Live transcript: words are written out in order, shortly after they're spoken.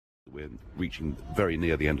we're reaching very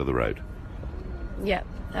near the end of the road. Yeah,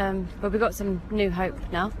 but we've got some new hope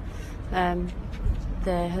now.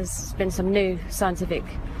 There has been some new scientific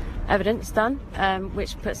evidence done,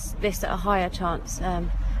 which puts this at a higher chance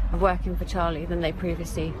of working for Charlie than they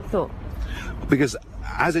previously thought. Because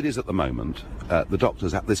as it is at the moment, the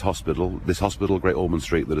doctors at this hospital, Great Ormond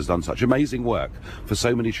Street, that has done such amazing work for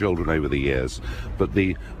so many children over the years, but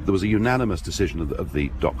there was a unanimous decision of the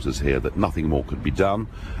doctors here that nothing more could be done,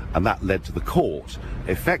 and that led to the court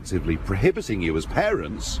effectively prohibiting you as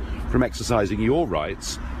parents from exercising your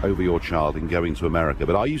rights over your child and going to America.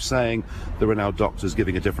 But are you saying there are now doctors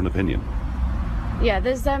giving a different opinion? Yeah,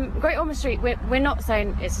 there's Great Ormond Street. We're not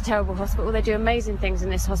saying it's a terrible hospital. They do amazing things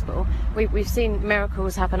in this hospital. We've seen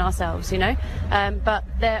miracles happen ourselves, you know. But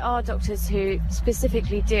there are doctors who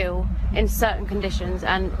specifically deal in certain conditions,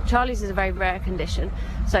 and Charlie's is a very rare condition.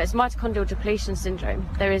 So it's mitochondrial depletion syndrome.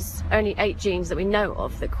 There is only 8 genes that we know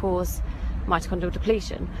of that cause mitochondrial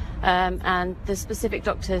depletion, and there's specific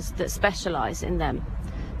doctors that specialise in them.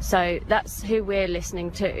 So that's who we're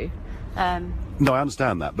listening to. No, I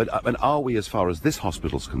understand that, but I mean, are we, as far as this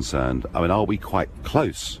hospital's concerned, I mean, are we quite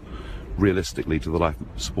close, realistically, to the life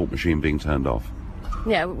support machine being turned off?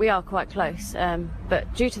 Yeah, we are quite close,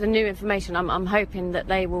 but due to the new information, I'm hoping that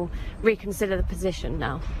they will reconsider the position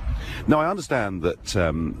now. Now, I understand that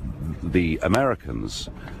the Americans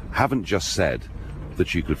haven't just said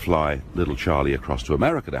that you could fly little Charlie across to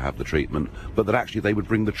America to have the treatment, but that actually they would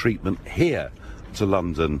bring the treatment here to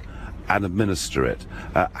London and administer it.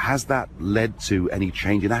 Has that led to any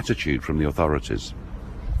change in attitude from the authorities?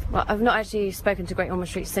 Well, I've not actually spoken to Great Ormond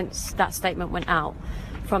Street since that statement went out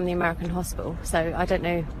from the American hospital, so I don't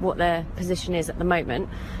know what their position is at the moment.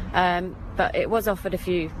 But it was offered a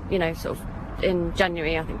few, you know, sort of in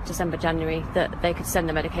January, I think December, January, that they could send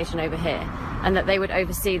the medication over here and that they would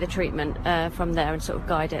oversee the treatment from there and sort of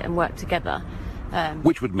guide it and work together.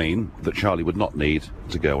 Which would mean that Charlie would not need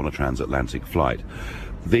to go on a transatlantic flight.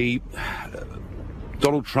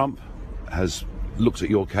 Donald Trump has looked at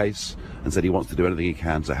your case and said he wants to do anything he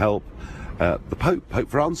can to help. The Pope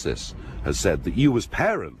Francis, has said that you as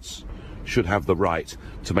parents should have the right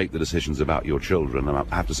to make the decisions about your children, and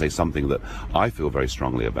I have to say something that I feel very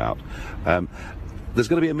strongly about. There's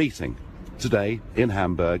going to be a meeting today in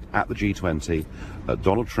Hamburg at the G20.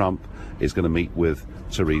 Donald Trump is going to meet with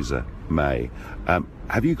Theresa May.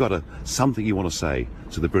 Have you got something you want to say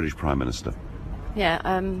to the British Prime Minister? Yeah,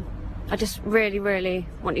 I just really, really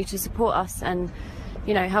want you to support us and,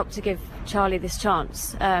 you know, help to give Charlie this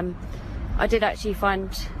chance. I did actually find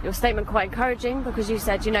your statement quite encouraging, because you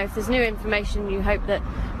said, you know, if there's new information, you hope that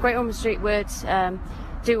Great Ormond Street would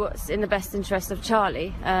do what's in the best interest of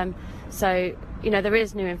Charlie. So, you know, there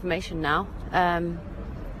is new information now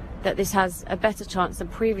that this has a better chance than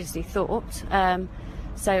previously thought.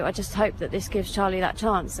 So I just hope that this gives Charlie that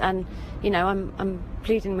chance, and you know, I'm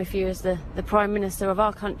pleading with you as the Prime Minister of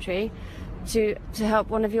our country to help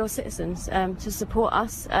one of your citizens, to support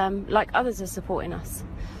us like others are supporting us.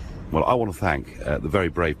 Well, I want to thank the very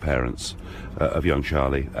brave parents of young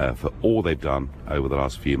Charlie for all they've done over the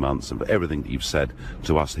last few months and for everything that you've said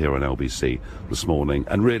to us here on LBC this morning.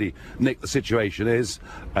 And really, Nick, the situation is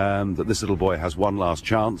that this little boy has one last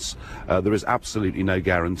chance. There is absolutely no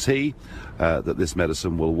guarantee that this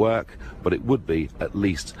medicine will work, but it would be at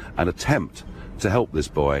least an attempt to help this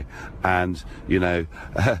boy. And, you know,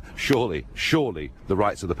 surely the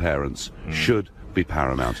rights of the parents should be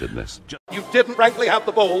paramount in this. You didn't frankly have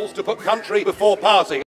the balls to put country before party.